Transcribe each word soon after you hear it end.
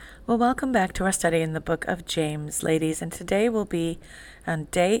Well, welcome back to our study in the book of James, ladies, and today will be on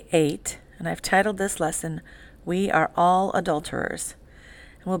day 8, and I've titled this lesson, We Are All Adulterers.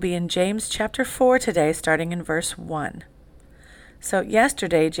 And we'll be in James chapter 4 today, starting in verse 1. So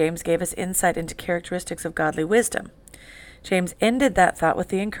yesterday, James gave us insight into characteristics of godly wisdom. James ended that thought with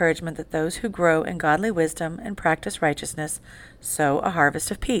the encouragement that those who grow in godly wisdom and practice righteousness sow a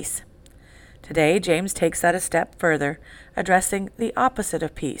harvest of peace. Today, James takes that a step further, addressing the opposite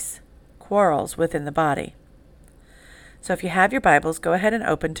of peace, quarrels within the body. So if you have your Bibles, go ahead and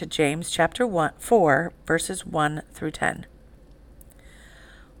open to James chapter 4, verses 1 through 10.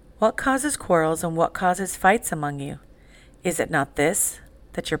 What causes quarrels and what causes fights among you? Is it not this,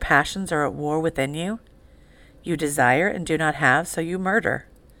 that your passions are at war within you? You desire and do not have, so you murder.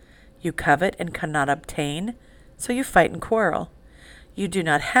 You covet and cannot obtain, so you fight and quarrel. You do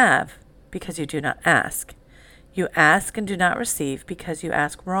not have, because you do not ask. You ask and do not receive, because you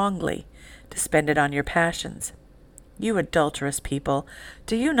ask wrongly, to spend it on your passions. You adulterous people,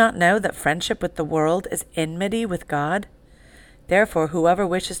 do you not know that friendship with the world is enmity with God? Therefore, whoever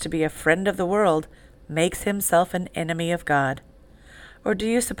wishes to be a friend of the world makes himself an enemy of God. Or do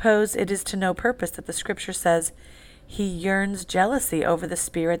you suppose it is to no purpose that the Scripture says, He yearns jealousy over the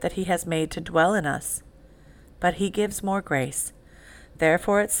Spirit that He has made to dwell in us? But He gives more grace.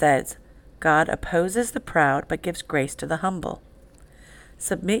 Therefore it says, God opposes the proud, but gives grace to the humble.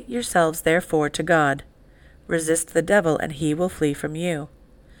 Submit yourselves therefore to God. Resist the devil, and he will flee from you.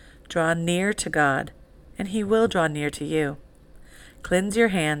 Draw near to God, and he will draw near to you. Cleanse your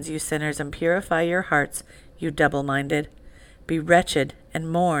hands, you sinners, and purify your hearts, you double-minded. Be wretched,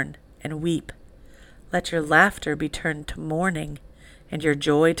 and mourn, and weep. Let your laughter be turned to mourning, and your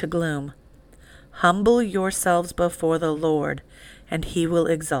joy to gloom. Humble yourselves before the Lord, and he will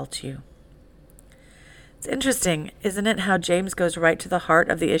exalt you. It's interesting, isn't it, how James goes right to the heart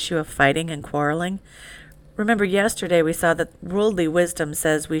of the issue of fighting and quarreling? Remember, yesterday we saw that worldly wisdom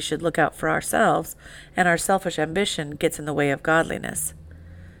says we should look out for ourselves, and our selfish ambition gets in the way of godliness.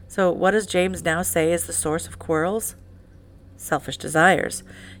 So what does James now say is the source of quarrels? Selfish desires.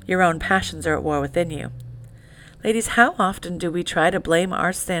 Your own passions are at war within you. Ladies, how often do we try to blame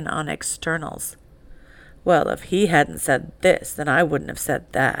our sin on externals? Well, if he hadn't said this, then I wouldn't have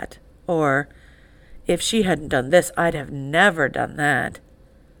said that. Or, if she hadn't done this, I'd have never done that.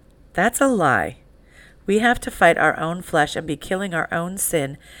 That's a lie. We have to fight our own flesh and be killing our own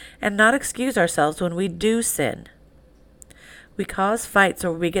sin and not excuse ourselves when we do sin. We cause fights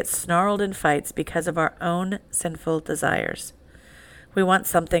or we get snarled in fights because of our own sinful desires. We want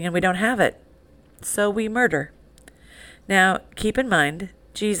something and we don't have it, so we murder. Now, keep in mind,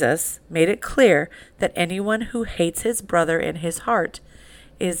 Jesus made it clear that anyone who hates his brother in his heart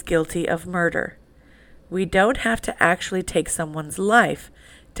is guilty of murder. We don't have to actually take someone's life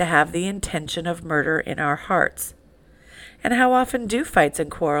to have the intention of murder in our hearts. And how often do fights and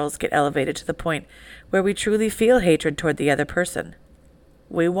quarrels get elevated to the point where we truly feel hatred toward the other person?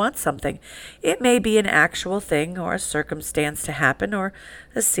 We want something. It may be an actual thing or a circumstance to happen or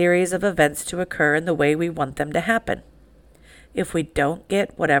a series of events to occur in the way we want them to happen. If we don't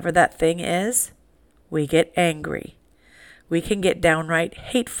get whatever that thing is, we get angry. We can get downright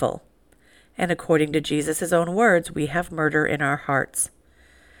hateful. And according to Jesus' own words, we have murder in our hearts.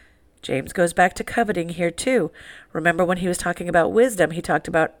 James goes back to coveting here too. Remember when he was talking about wisdom, he talked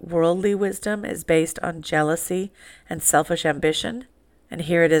about worldly wisdom is based on jealousy and selfish ambition. And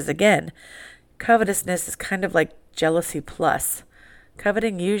here it is again. Covetousness is kind of like jealousy plus.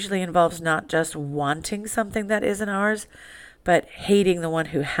 Coveting usually involves not just wanting something that isn't ours, but hating the one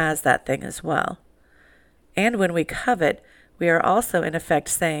who has that thing as well. And when we covet, we are also in effect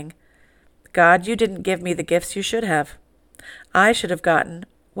saying, God, you didn't give me the gifts you should have. I should have gotten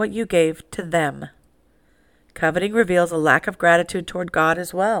what you gave to them. Coveting reveals a lack of gratitude toward God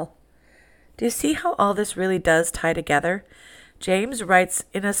as well. Do you see how all this really does tie together? James writes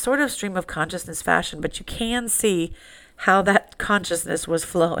in a sort of stream of consciousness fashion, but you can see how that consciousness was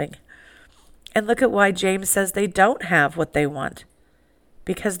flowing. And look at why James says they don't have what they want.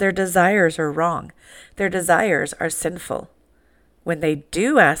 Because their desires are wrong. Their desires are sinful. When they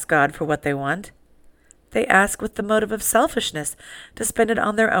do ask God for what they want, they ask with the motive of selfishness to spend it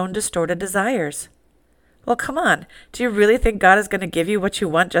on their own distorted desires. Well, come on. Do you really think God is going to give you what you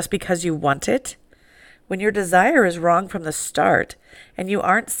want just because you want it? When your desire is wrong from the start and you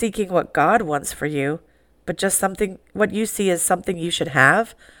aren't seeking what God wants for you, but just something what you see as something you should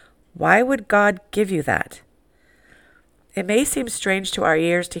have, why would God give you that? It may seem strange to our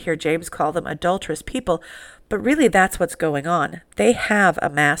ears to hear James call them adulterous people, but really that's what's going on. They have a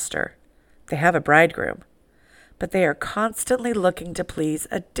master. They have a bridegroom. but they are constantly looking to please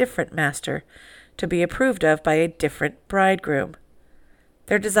a different master, to be approved of by a different bridegroom.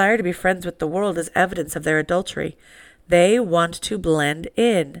 Their desire to be friends with the world is evidence of their adultery. They want to blend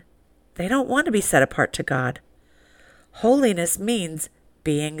in. They don't want to be set apart to God. Holiness means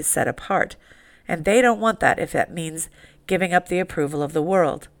being set apart, and they don't want that if that means giving up the approval of the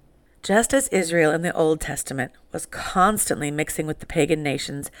world. Just as Israel in the Old Testament was constantly mixing with the pagan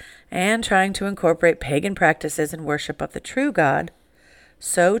nations and trying to incorporate pagan practices and worship of the true God,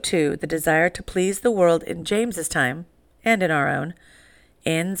 so too the desire to please the world in James's time, and in our own,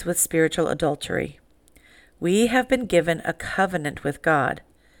 ends with spiritual adultery. We have been given a covenant with God,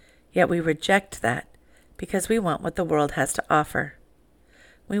 yet we reject that because we want what the world has to offer.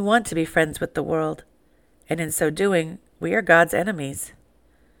 We want to be friends with the world, and in so doing, we are God's enemies.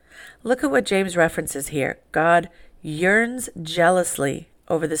 Look at what James references here. God yearns jealously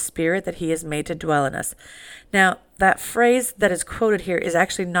over the Spirit that He has made to dwell in us. Now, that phrase that is quoted here is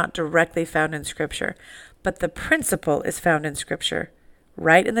actually not directly found in Scripture, but the principle is found in Scripture,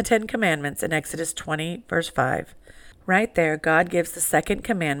 right in the 10 Commandments in Exodus 20, verse 5. Right there, God gives the second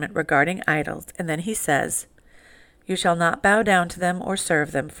commandment regarding idols, and then He says, "You shall not bow down to them or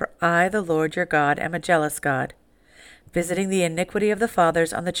serve them, for I, the Lord your God, am a jealous God, visiting the iniquity of the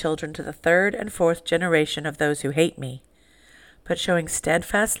fathers on the children to the 3rd and 4th generation of those who hate me, but showing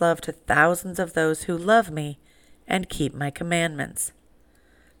steadfast love to thousands of those who love me and keep my commandments."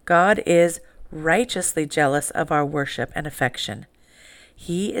 God is righteously jealous of our worship and affection.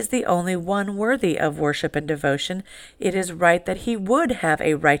 He is the only one worthy of worship and devotion. It is right that He would have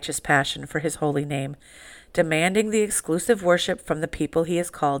a righteous passion for His holy name, demanding the exclusive worship from the people He has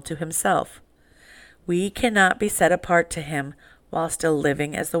called to Himself. We cannot be set apart to Him while still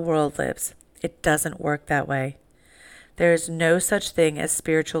living as the world lives. It doesn't work that way. There is no such thing as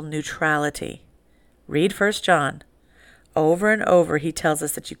spiritual neutrality. Read 1 John. Over and over he tells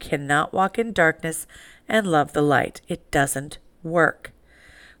us that you cannot walk in darkness and love the light. It doesn't work.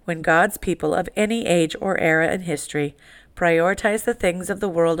 When God's people of any age or era in history prioritize the things of the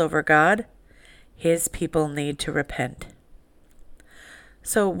world over God, His people need to repent.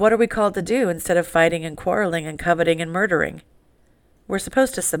 So what are we called to do instead of fighting and quarreling and coveting and murdering? We're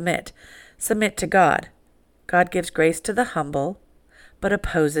supposed to submit. Submit to God. God gives grace to the humble, but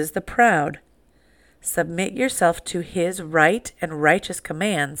opposes the proud. Submit yourself to His right and righteous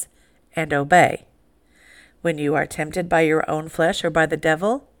commands and obey. When you are tempted by your own flesh or by the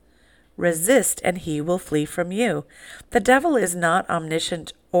devil, resist and he will flee from you. The devil is not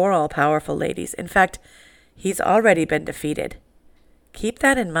omniscient or all-powerful, ladies. In fact, he's already been defeated. Keep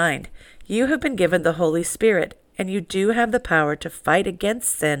that in mind. You have been given the Holy Spirit, and you do have the power to fight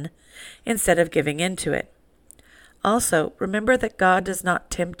against sin instead of giving in to it. Also, remember that God does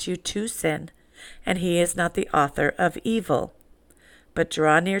not tempt you to sin, and He is not the author of evil. But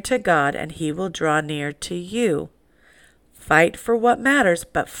draw near to God, and He will draw near to you. Fight for what matters,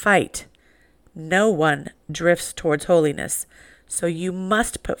 but fight. No one drifts towards holiness, so you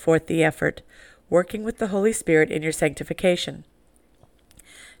must put forth the effort, working with the Holy Spirit in your sanctification.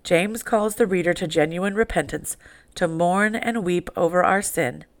 James calls the reader to genuine repentance, to mourn and weep over our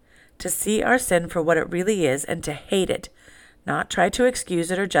sin, to see our sin for what it really is and to hate it, not try to excuse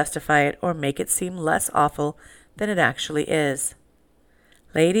it or justify it or make it seem less awful than it actually is.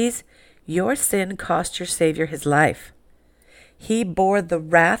 Ladies, your sin cost your Savior His life. He bore the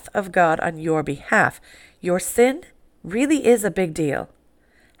wrath of God on your behalf. Your sin really is a big deal.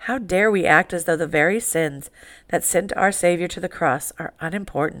 How dare we act as though the very sins that sent our Savior to the cross are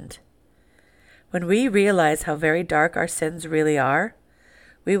unimportant? When we realize how very dark our sins really are,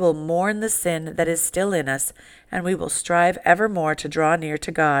 we will mourn the sin that is still in us, and we will strive evermore to draw near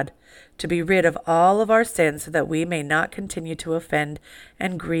to God, to be rid of all of our sins so that we may not continue to offend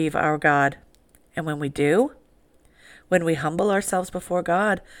and grieve our God. And when we do, when we humble ourselves before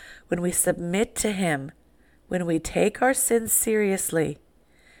God, when we submit to Him, when we take our sins seriously,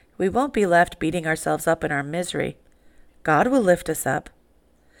 we won't be left beating ourselves up in our misery. God will lift us up.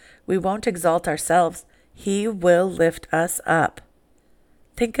 We won't exalt ourselves. He will lift us up.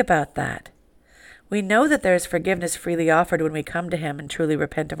 Think about that. We know that there is forgiveness freely offered when we come to Him and truly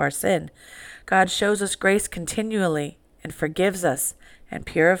repent of our sin. God shows us grace continually and forgives us and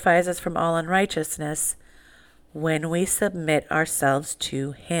purifies us from all unrighteousness when we submit ourselves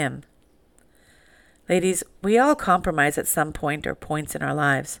to Him. Ladies, we all compromise at some point or points in our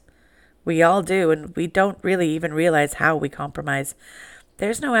lives. We all do, and we don't really even realize how we compromise.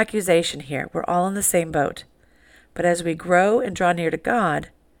 There's no accusation here. We're all in the same boat. But as we grow and draw near to God,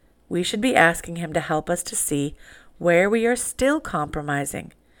 we should be asking Him to help us to see where we are still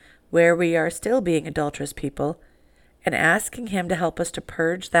compromising, where we are still being adulterous people, and asking Him to help us to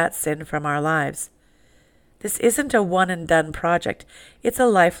purge that sin from our lives. This isn't a one-and-done project. It's a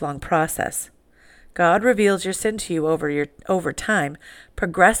lifelong process. God reveals your sin to you over time,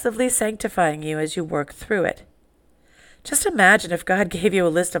 progressively sanctifying you as you work through it. Just imagine if God gave you a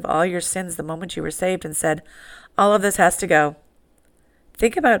list of all your sins the moment you were saved and said, all of this has to go.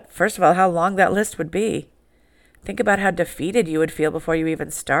 Think about, first of all, how long that list would be. Think about how defeated you would feel before you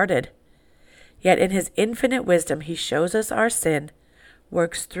even started. Yet in His infinite wisdom, He shows us our sin,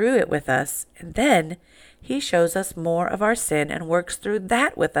 works through it with us, and then He shows us more of our sin and works through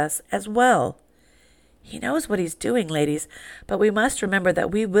that with us as well. He knows what He's doing, ladies, but we must remember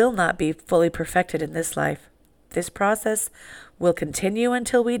that we will not be fully perfected in this life. This process will continue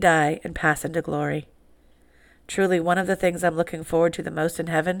until we die and pass into glory. Truly, one of the things I'm looking forward to the most in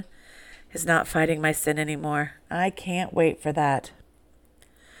heaven is not fighting my sin anymore. I can't wait for that.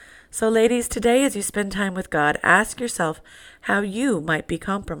 So, ladies, today as you spend time with God, ask yourself how you might be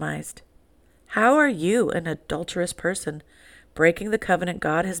compromised. How are you, an adulterous person, breaking the covenant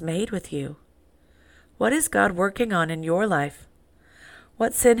God has made with you? What is God working on in your life?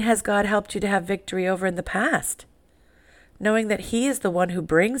 What sin has God helped you to have victory over in the past? Knowing that He is the one who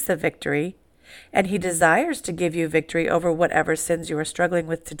brings the victory, and He desires to give you victory over whatever sins you are struggling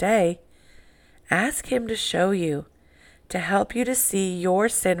with today, ask Him to show you, to help you to see your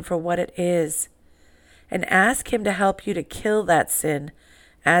sin for what it is, and ask Him to help you to kill that sin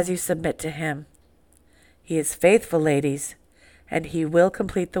as you submit to Him. He is faithful, ladies, and He will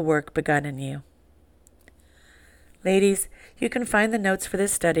complete the work begun in you. Ladies, you can find the notes for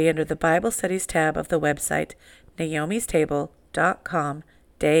this study under the Bible Studies tab of the website, naomistable.com,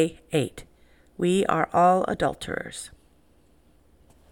 Day 8. We are all adulterers.